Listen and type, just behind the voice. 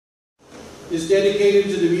is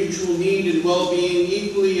dedicated to the mutual need and well-being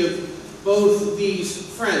equally of both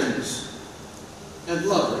these friends and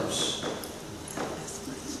lovers.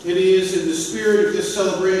 It is in the spirit of this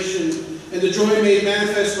celebration and the joy made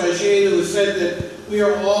manifest by Shane and Lissette that we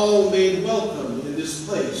are all made welcome in this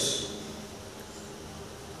place.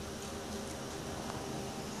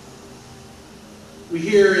 We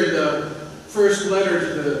hear in the first letter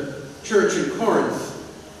to the church in Corinth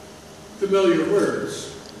familiar words.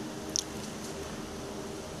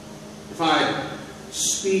 If I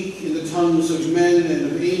speak in the tongues of men and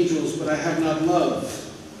of angels, but I have not love,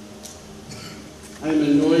 I am a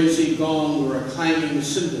noisy gong or a clanging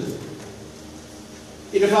cymbal.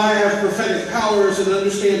 And if I have prophetic powers and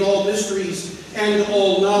understand all mysteries and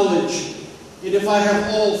all knowledge, and if I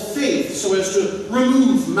have all faith so as to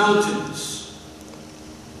remove mountains,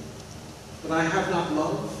 but I have not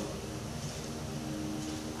love,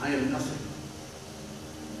 I am nothing.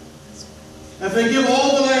 If I give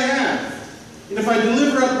all that I have, and if I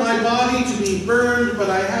deliver up my body to be burned, but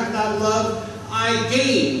I have not love, I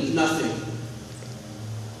gain nothing.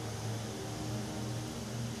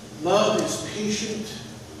 Love is patient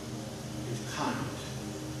and kind.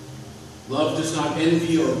 Love does not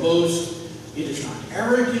envy or boast. It is not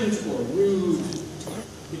arrogant or rude.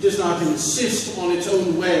 It does not insist on its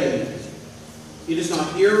own way. It is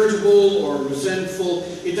not irritable or resentful.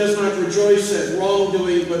 It does not rejoice at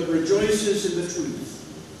wrongdoing, but rejoices in the truth.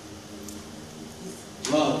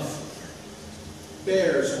 Love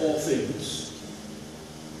bears all things,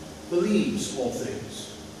 believes all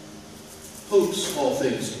things, hopes all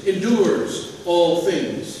things, endures all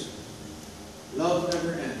things. Love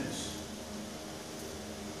never ends.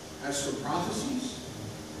 As for prophecies,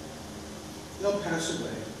 they'll pass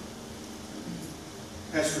away.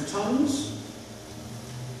 As for tongues,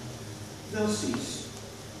 they'll cease.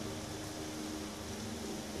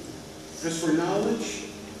 As for knowledge,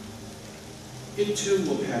 it too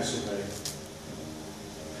will pass away.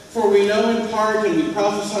 For we know in part and we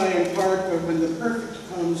prophesy in part, but when the perfect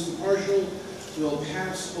comes, the partial will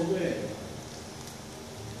pass away.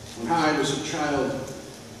 When I was a child,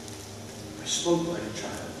 I spoke like a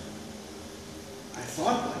child. I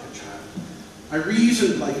thought like a child. I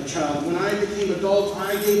reasoned like a child. When I became adult,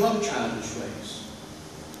 I gave up childish ways.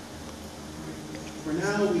 For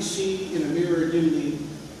now we see in a mirror dimly,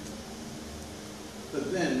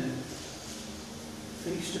 but then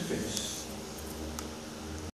face to face.